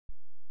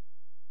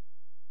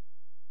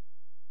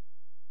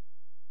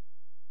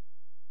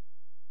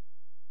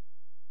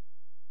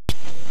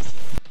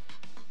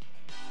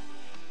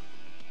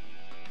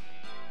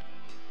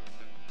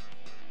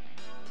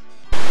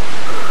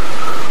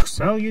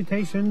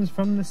salutations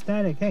from the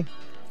static. Hey,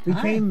 we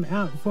came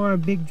out for a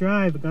big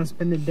drive. We're going to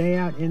spend the day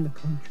out in the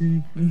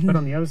country. But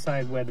on the other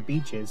side where the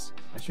beach is.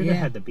 I should have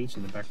had the beach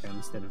in the background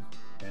instead of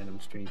random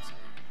streets.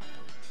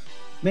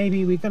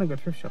 Maybe we're going to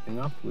go thrift shopping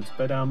afterwards.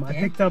 But I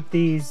picked up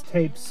these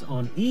tapes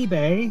on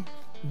eBay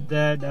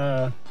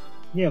that,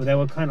 yeah, they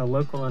were kind of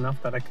local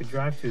enough that I could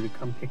drive to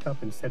come pick up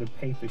instead of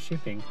pay for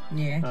shipping.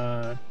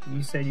 Yeah.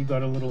 You said you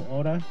got a little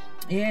order?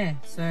 Yeah,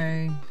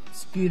 so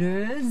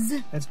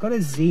scooters. It's got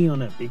a Z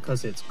on it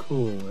because it's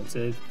cool. It's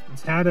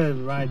how to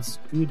ride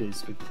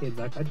scooters for kids.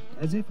 Like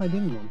as if I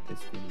didn't want this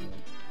video.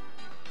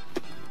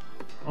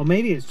 Or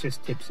maybe it's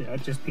just tips,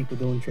 just people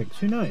doing tricks.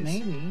 Who knows?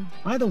 Maybe.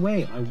 Either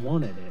way, I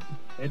wanted it.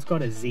 It's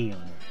got a Z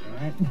on it,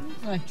 alright?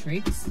 I like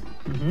tricks.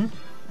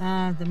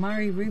 The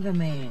Murray River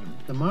Man.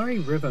 The Murray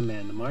River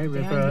Man. The Murray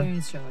River down here in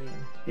Australia.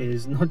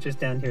 Is not just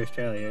down here in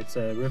Australia. It's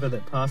a river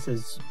that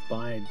passes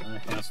by our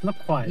house. Not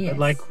quite, but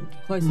like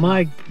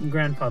my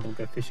grandfather will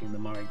go fishing the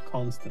Murray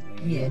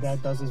constantly. And your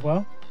dad does as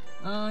well?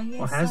 Yes,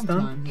 or has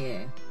done?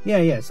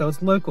 Yeah, so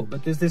it's local.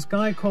 But there's this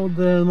guy called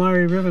the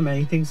Murray River Man.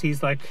 He thinks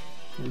he's like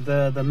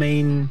the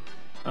main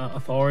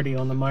authority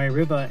on the Murray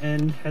River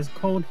and has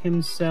called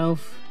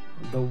himself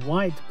the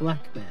White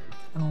Black Man.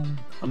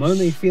 I'm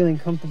only feeling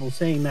comfortable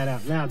saying that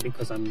out loud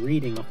because I'm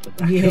reading off the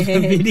back of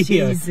the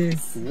video.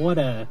 Jesus. What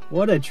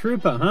a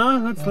trooper,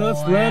 huh?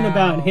 Let's learn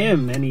about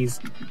him and his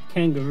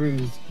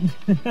kangaroos.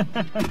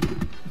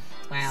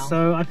 Wow.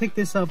 So I picked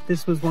this up.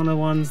 This was one of the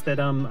ones that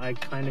I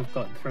kind of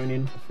got thrown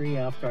in for free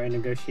after I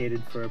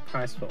negotiated for a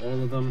price for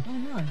all of them.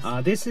 Oh,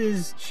 nice. This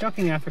is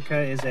Shocking Africa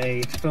is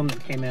a film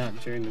that came out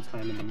during the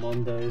time of the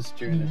Mondos,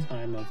 during the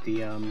time of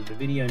the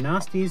video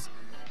nasties.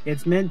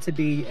 It's meant to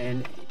be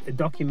a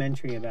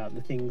documentary about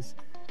the things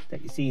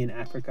that you see in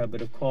Africa,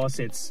 but of course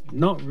it's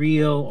not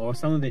real, or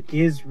some of it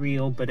is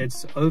real, but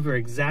it's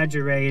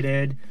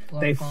over-exaggerated.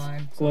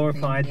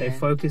 Glorified. They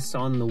focus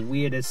on the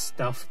weirdest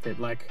stuff that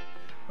like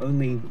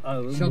only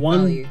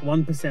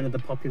 1% of the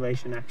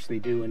population actually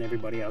do, and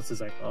everybody else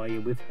is like, oh yeah,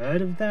 we've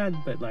heard of that,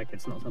 but like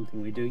it's not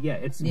something we do. Yeah,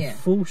 it's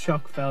full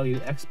shock value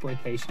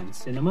exploitation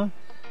cinema.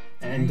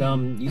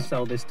 And you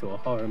sell this to a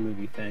horror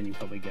movie fan, you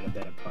probably get a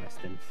better price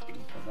than free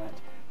for that.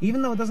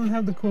 Even though it doesn't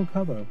have the cool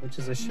cover, which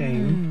is a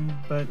shame.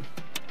 But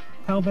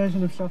PAL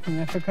version of Shocking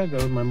Africa, go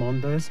with my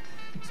Mondos.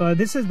 So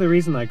this is the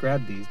reason I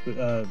grabbed these,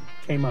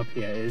 came up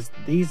here, is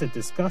these are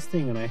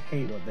disgusting and I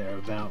hate what they're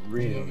about,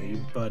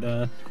 really. But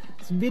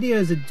it's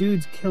videos of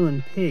dudes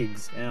killing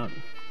pigs out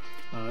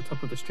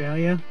top of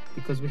Australia,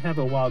 because we have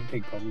a wild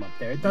pig problem up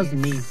there. It does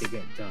need to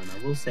get done,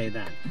 I will say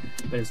that,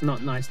 but it's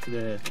not nice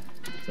to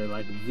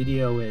like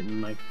video it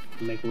and like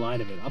make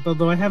light of it.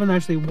 Although I haven't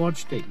actually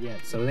watched it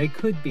yet, so they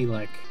could be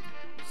like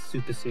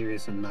super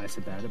serious and nice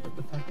about it, but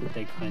the fact that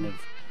they kind of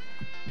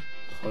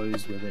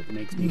pose with it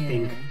makes me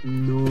think,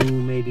 no,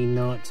 maybe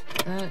not.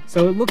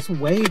 So it looks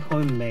way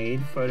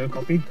homemade,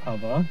 photocopied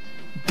cover,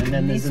 and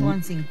then there's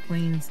one's in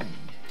Queensland.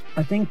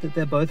 I think that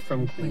they're both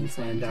from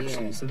Queensland,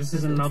 actually. So this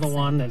is another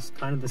one that's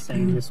kind of the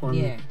same. This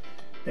one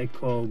they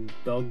call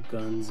Dog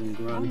Guns and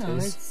Grunters. Oh no,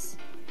 it's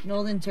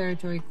Northern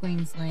Territory,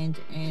 Queensland,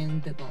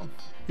 and the Gulf.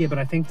 Yeah, but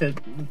I think that,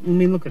 I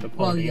mean, look at the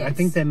quality. Well, I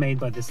think they're made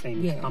by the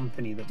same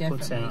company that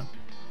puts out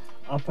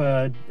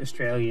upper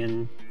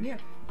Australian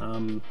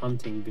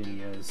hunting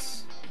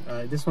videos.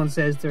 This one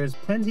says there is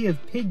plenty of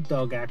pig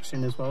dog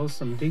action as well as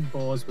some big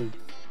boars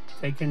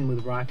taken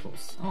with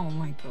rifles. Oh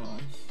my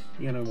gosh.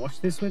 You gonna watch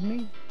this with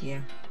me? Yeah.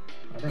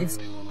 I don't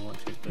really want to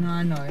watch it. But... No,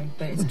 I know,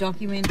 but it's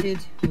documented.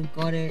 We've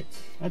got it.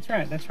 That's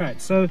right, that's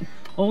right. So,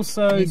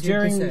 also,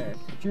 during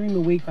the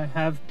week I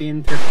have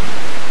been thrifting.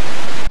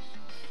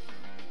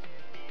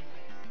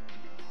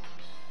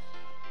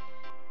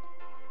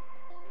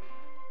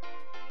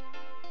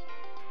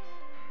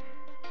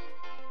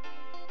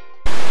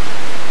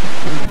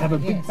 I have a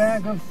big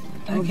bag of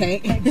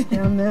cakes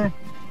down there.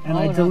 And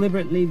I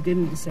deliberately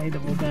didn't say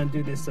that we're going to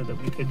do this so that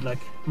we could like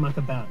muck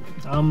about.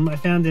 I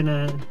found in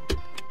a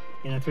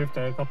thrift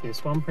a copy of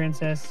Swan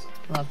Princess.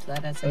 Loved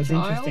that as a child. It was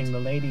interesting. The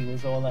lady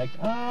was all like,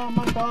 "Oh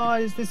my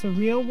God, is this a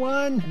real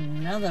one?"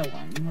 Another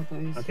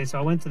one. Okay, so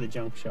I went to the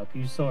junk shop.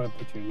 You saw a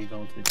picture of me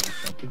going to the junk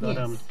shop. We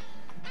got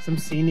some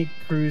scenic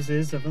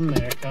cruises of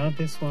America.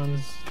 This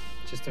one's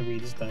just a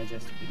Reader's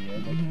Digest video,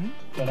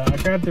 but I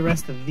grabbed the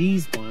rest of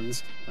these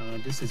ones.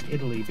 This is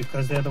Italy,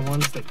 because they're the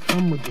ones that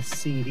come with the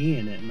CD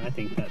in it, and I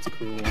think that's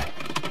cool.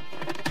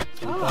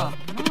 So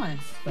nice.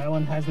 That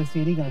one has the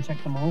CD. Gonna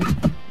check them all.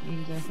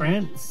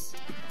 France,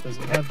 does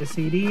it have the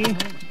CD?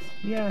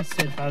 Yes,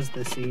 it has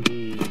the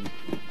CD.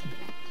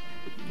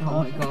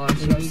 Oh my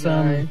gosh! We got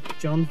some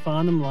John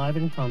Farnham live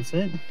in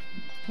concert.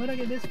 Where did I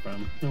get this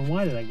from? And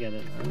why did I get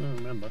it? I don't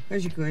remember.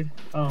 Where's your good?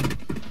 Oh,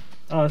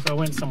 so I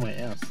went somewhere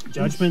else.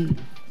 Judgment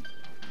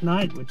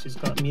Night, which has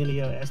got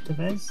Emilio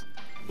Estevez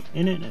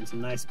in it, and it's a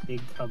nice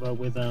big cover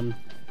with the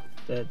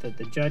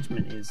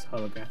Judgment is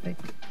holographic.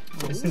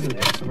 This is an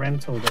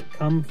ex-rental that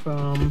come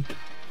from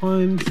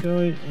Home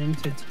Show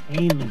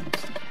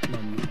Entertainment,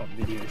 mom and pop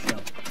video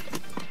shop.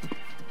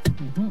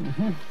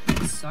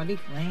 Exotic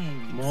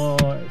lands.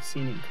 More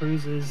scenic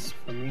cruises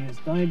from Reader's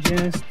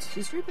Digest.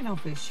 She's ripping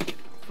off her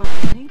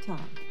fucking leotard.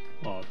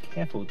 Oh,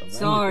 careful with the language.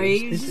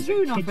 Sorry, This she's is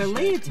ripping a off her kid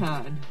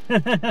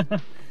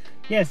leotard.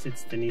 Yes,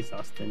 it's Denise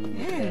Austin.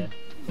 Yeah.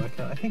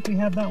 I think we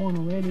have that one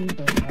already,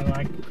 but I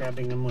like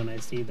grabbing them when I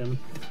see them.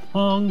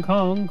 Hong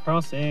Kong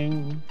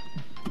Crossing.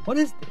 What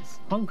is this?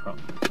 Hong Kong.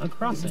 A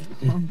crossing.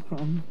 Hong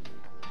Kong.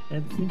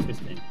 That's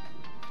interesting.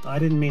 I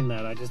didn't mean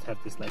that. I just have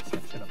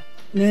dyslexia. Shut up.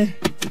 Yeah.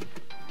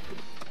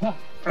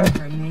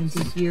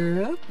 Romantic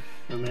Europe.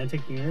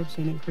 Romantic Europe,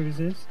 scenic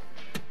cruises.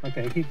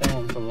 Okay, keep that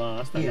one for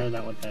last. I know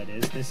that what that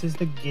is. This is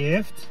The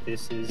Gift.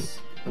 This is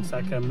looks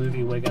like a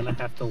movie we're gonna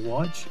have to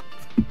watch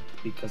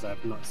because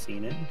I've not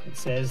seen it. It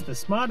says the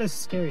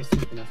smartest, scariest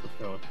supernatural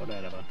show,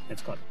 whatever.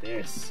 It's got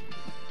this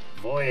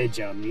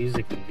Voyager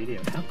music and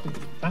video. How cool is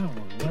that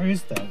one? Where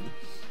is that?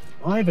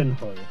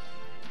 Ivanhoe.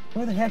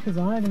 Where the heck is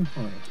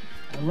Ivanhoe?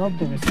 I love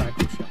the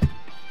recycle shop.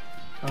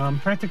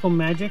 Practical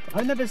Magic.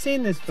 I've never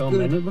seen this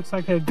film, and it looks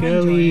like a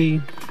girly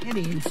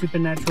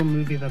supernatural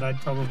movie that I'd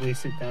probably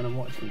sit down and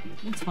watch with you.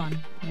 It's fun.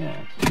 Yeah.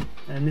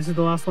 And this is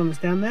the last one that's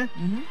down there?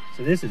 Mm-hmm.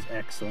 So this is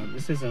excellent.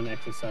 This is an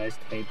exercise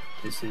tape.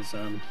 This is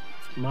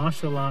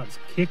martial arts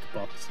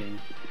kickboxing.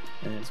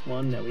 And it's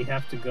one that we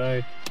have to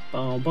go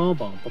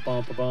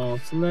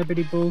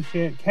celebrity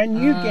bullshit. Can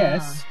you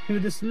guess who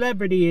the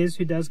celebrity is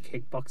who does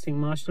kickboxing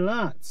martial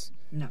arts?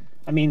 No.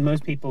 I mean,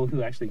 most people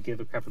who actually give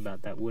a crap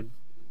about that would.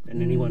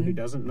 And anyone who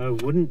doesn't know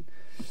wouldn't.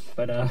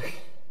 But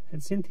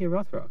it's Cynthia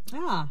Rothrock.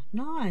 Ah,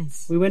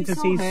 nice. We went to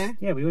see her.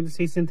 Yeah, we went to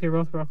see Cynthia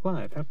Rothrock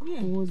live. How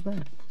cool was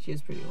that? She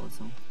was pretty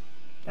awesome.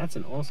 That's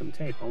an awesome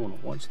tape. I want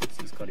to watch this.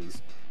 He's got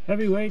his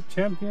heavyweight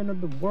champion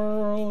of the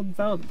world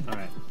belt.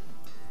 Alright.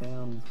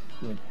 Sounds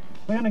good.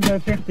 We're gonna go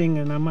thrifting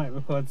and I might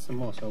record some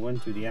more, so I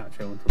won't do the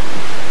outro until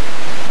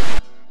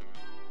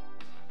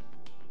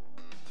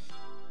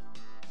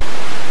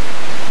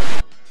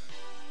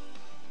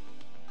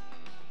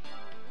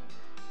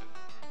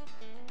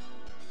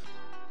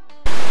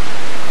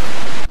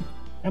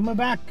and we're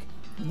back.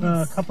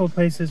 Yes. A couple of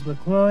places were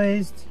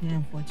closed. Yeah,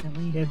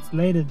 unfortunately. It's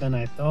later than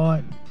I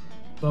thought.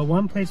 But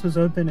one place was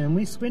open and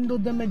we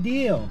swindled them a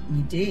deal.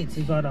 You did.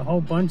 We got a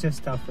whole bunch of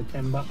stuff for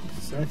 $10.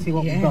 So let's see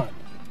what we got.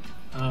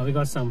 We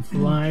got some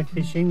fly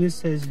fishing. This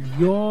says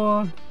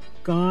Your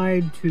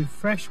Guide to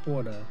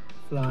Freshwater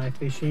Fly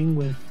Fishing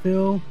with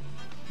Phil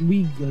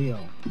Wiglio.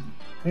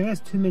 I think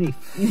that's too many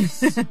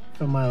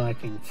for my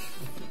liking.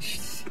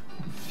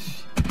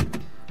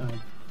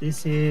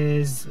 This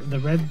is the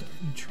Red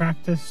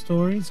Tractor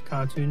Stories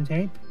cartoon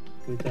tape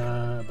with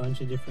a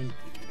bunch of different.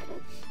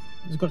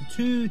 It's got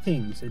two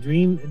things: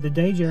 the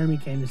day Jeremy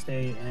came to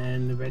stay,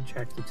 and the Red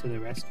Tractor to the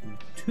rescue.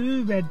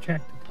 Two Red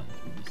Tractor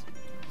cartoons.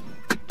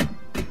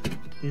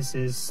 This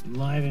is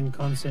live in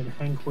concert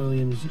Hank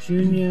Williams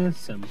Jr.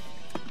 Some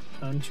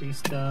country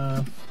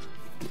stuff.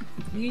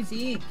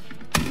 Music.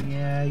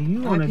 Yeah,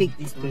 you wanted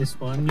this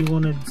one. You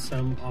wanted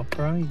some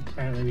opera.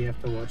 Apparently we have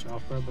to watch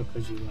opera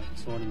because you like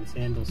Sword in the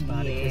Sandals,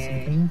 Spartacus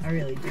and things. I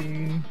really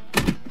do.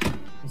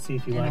 Let's see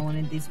if you and like. I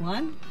wanted this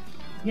one.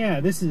 Yeah,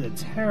 this is a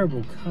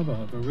terrible cover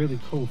of a really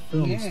cool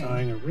film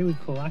starring a really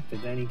cool actor,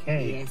 Danny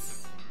Kaye.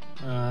 Yes.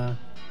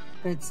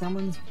 But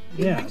someone's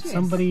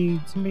somebody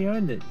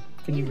owned it.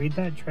 Can you read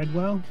that?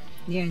 Treadwell?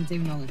 Yeah, and it's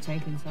even on the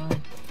tape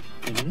inside.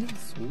 It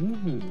is?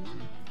 Ooh.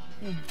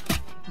 Yeah,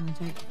 on the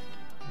tape.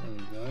 There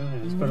we go.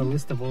 And it's got a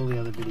list of all the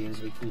other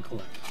videos we can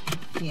collect.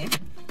 Yeah.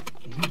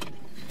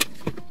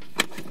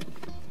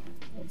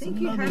 I think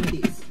you have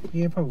this.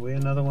 Yeah, probably.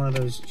 Another one of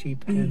those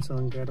cheap Hansel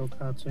and Gretel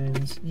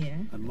cartoons. Yeah.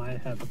 I might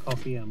have a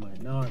copy, I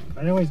might not.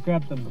 I always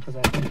grab them because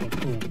I think they're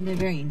cool. They're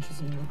very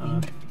interesting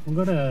looking. We've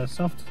got a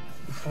soft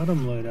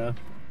bottom loader.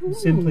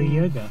 Simply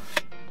Yoga.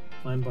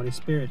 Mind, Body,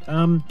 Spirit.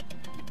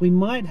 We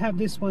might have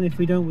this one. If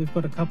we don't, we've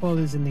got a couple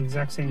others in the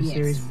exact same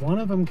series. One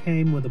of them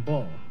came with a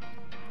ball.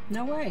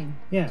 No way.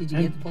 Yeah. Did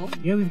you get the ball?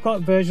 Yeah, we've got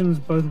versions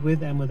both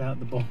with and without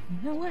the ball.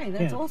 No way.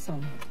 That's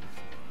awesome.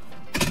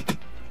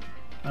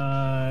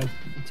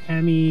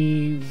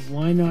 Tammy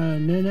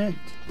Wynette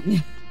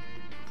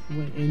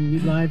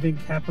in live at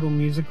Capitol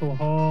Musical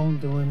Hall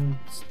doing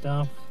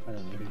stuff. I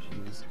don't know who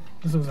she is.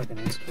 This looks like an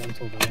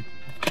instrumental there.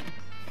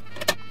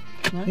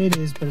 No? It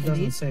is, but it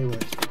doesn't say where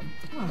it's from.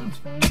 Oh, that's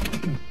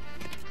fine.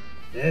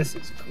 This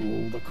is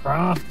cool. The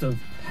Craft of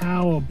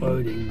Power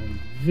Boating with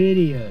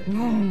video.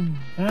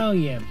 Hell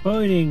yeah,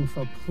 boating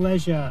for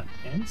pleasure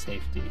and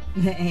safety.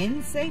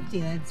 And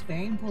safety, that's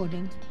very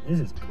important. This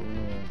is cool.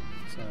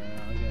 Sorry,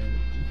 I'll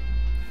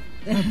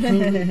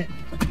get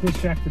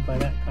distracted by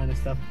that kind of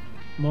stuff.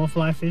 More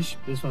fly fish.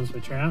 This one's for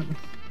trout.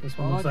 This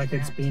one looks like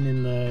it's been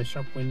in the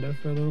shop window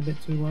for a little bit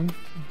too long.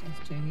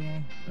 That's true,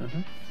 yeah.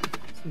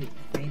 Sweet,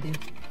 faded.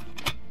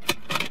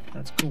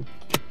 That's cool.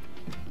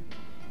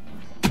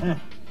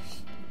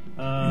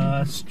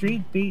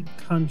 Street Beat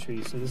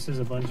Country. So this is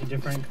a bunch of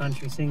different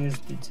country singers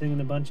singing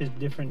a bunch of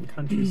different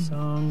country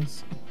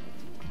songs.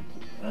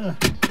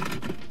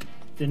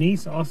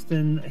 Denise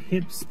Austin,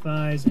 Hips,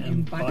 Thighs,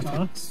 and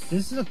Buttocks.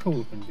 This is a cool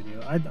looking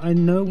video. I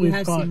know we've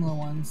got similar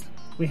ones.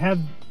 We have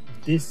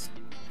this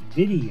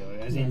video,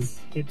 as in Yes.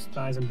 Hips,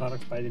 Thighs and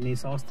Buttocks by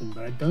Denise Austin,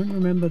 but I don't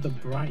remember the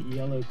bright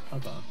yellow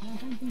cover. I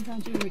don't think I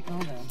do it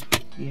either.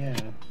 Yeah,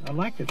 I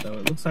like it though.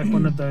 It looks like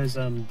one of those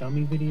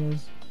dummy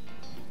videos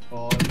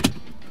or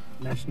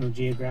National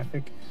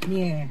Geographic.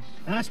 Yeah.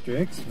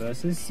 Asterix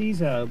versus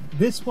Caesar.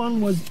 This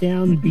one was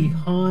down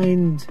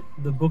behind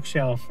the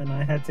bookshelf, and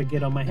I had to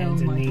get on my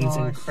hands and knees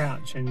and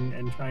crouch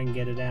and try and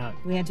get it out.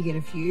 We had to get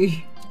a few.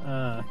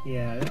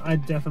 Yeah, I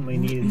definitely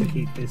needed to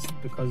keep this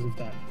because of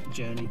that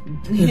journey.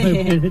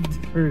 Yeah.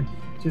 Through,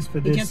 just for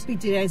He this. just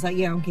picked it out. He's like,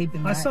 yeah, I'm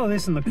keeping that. I saw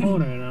this in the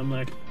corner, and I'm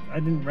like, I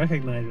didn't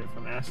recognize it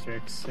from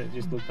Asterix. It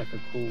just looked like a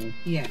cool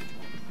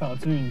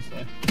cartoon.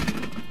 So.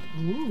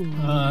 Ooh.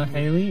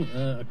 Haley,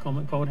 a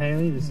comic called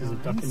Haley. This is a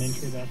Nice.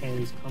 documentary about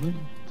Haley's comic.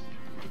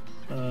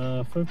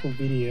 Focal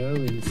Video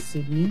in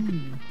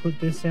Sydney put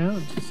this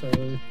out, so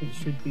it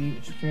should be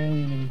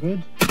Australian and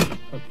good,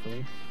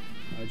 hopefully.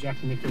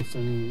 Jack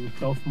Nicholson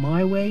Golf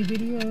My Way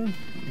video.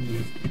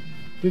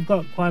 We've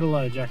got quite a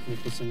lot of Jack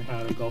Nicholson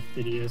how to golf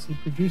videos. He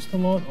produced a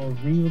lot or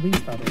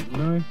re-released, I don't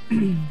know.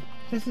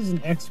 This is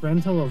an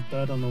ex-rental of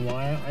Bird on the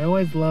Wire. I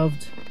always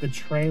loved the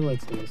trailer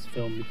to this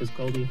film because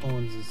Goldie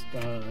Hawn's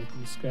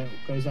skirt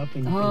goes up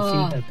and you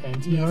can see her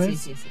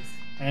pantyhose. Yes.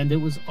 And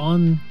it was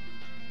on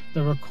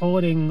the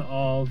recording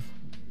of,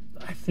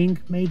 I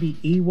think, maybe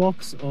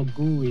Ewoks or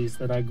Ghoulies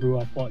that I grew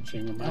up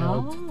watching on my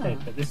old tape.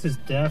 But this is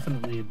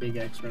definitely a big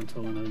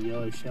ex-rental in a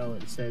yellow shell.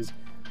 It says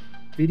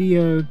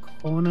Video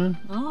Corner.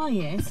 Oh,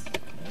 yes.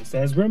 It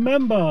says,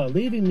 remember,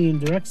 leaving me in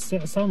direct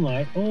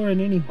sunlight or in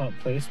any hot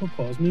place will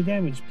cause me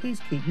damage. Please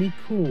keep me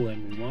cool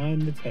and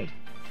rewind the tape.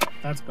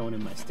 That's going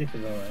in my sticker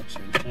roll,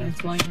 actually.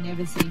 That's why you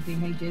never see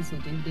VHS or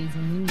DVDs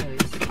in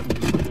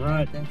windows.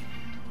 Right. The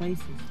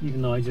places.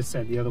 Even though I just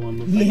said the other one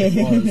looked like it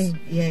was.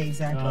 Yeah,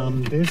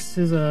 exactly. This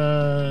is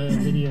a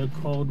video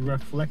called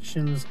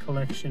Reflections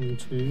Collection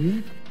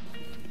 2.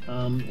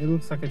 It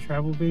looks like a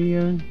travel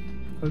video.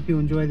 Hope you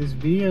enjoy this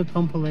video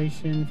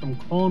compilation from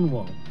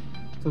Cornwall.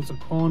 So it's a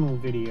Cornwall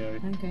video.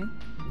 Okay.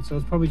 So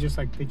it's probably just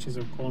like pictures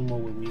of Cornwall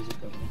with music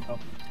over the top.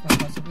 Quite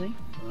possibly.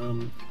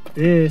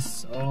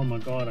 This, oh my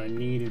god, I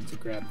needed to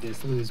grab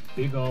this. Look at this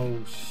big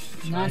old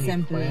shiny Nice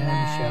and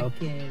clamshell.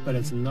 black. But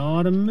it's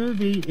not a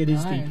movie. It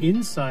is the No.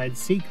 inside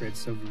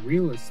secrets of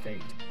real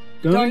estate.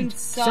 Don't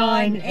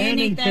sign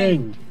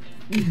anything.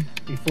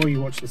 Before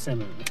you watch the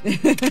seminar.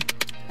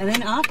 And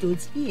then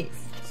afterwards, yes.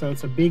 So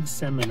it's a big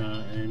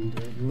seminar and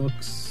it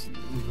looks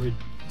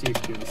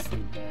ridiculously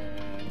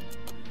bad.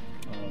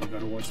 Oh, we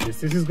gotta watch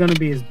this. This is gonna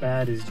be as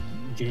bad as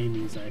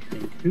Jamie's, I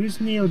think. Who's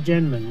Neil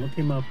Genman? Look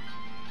him up.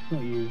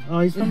 Not you. Oh,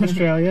 he's from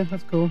Australia.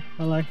 That's cool.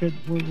 I like it.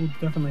 We'll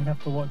definitely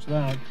have to watch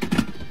that.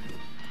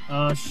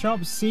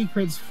 Shop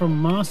secrets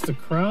from Master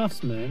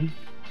Craftsman.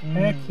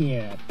 Heck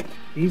yeah.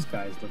 These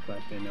guys look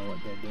like they know what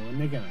they're doing.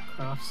 They're gonna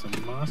craft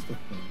some master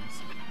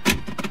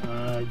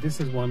things. This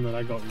is one that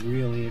I got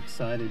really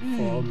excited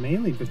for,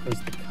 mainly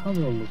because the cover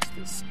looks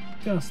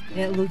disgusting.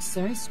 It looks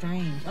so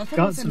strange. I thought Guts it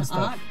was and an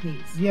stuff. art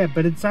piece. Yeah,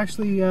 but it's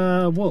actually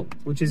wool,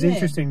 which is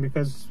interesting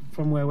because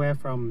from where we're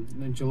from,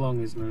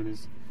 Geelong is known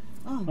as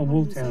a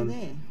wool town.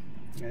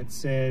 It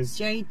says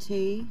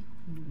JT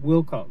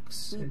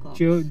Wilcox.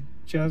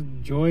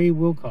 Joy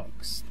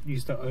Wilcox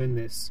used to own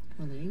this.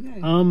 Well, there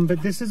you go.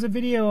 But this is a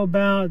video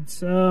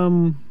about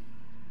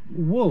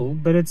wool,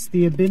 but it's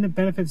the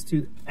benefits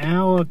to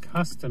our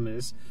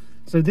customers.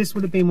 So this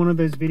would have been one of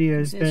those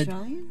videos Is it that,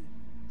 Australian?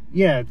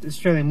 yeah,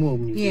 Australian wool,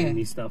 New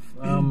Zealand stuff.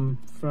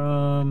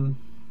 From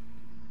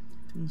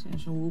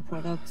International wool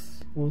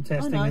products. wool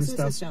testing and it's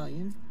stuff.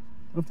 Australian.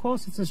 Of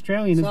course, it's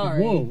Australian. It's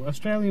Sorry. wool,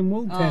 Australian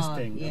Wool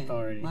Testing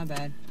Authority. My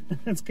bad.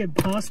 Let's get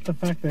past the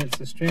fact that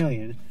it's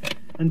Australian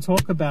and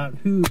talk about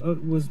who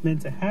was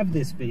meant to have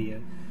this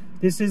video.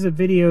 This is a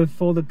video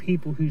for the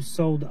people who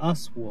sold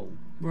us wool.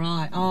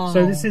 Right. Oh.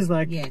 So this is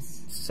like,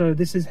 yes. so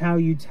this is how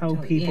you tell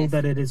people yes.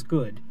 that it is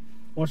good.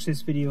 Watch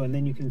this video and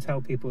then you can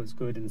tell people it's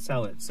good and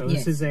sell it. So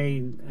this is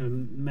a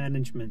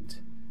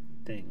management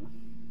thing.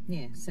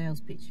 Yeah,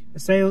 sales pitch. A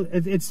sale.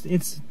 It's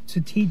to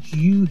teach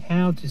you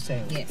how to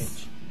sales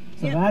pitch.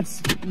 So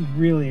that's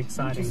really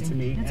exciting to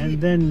me.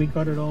 And then we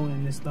got it all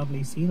in this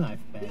lovely Sea Life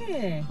bag.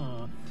 Yeah.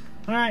 All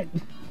right.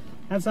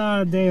 That's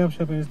our day off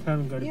shopping. It's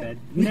time to go to bed.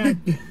 Good night.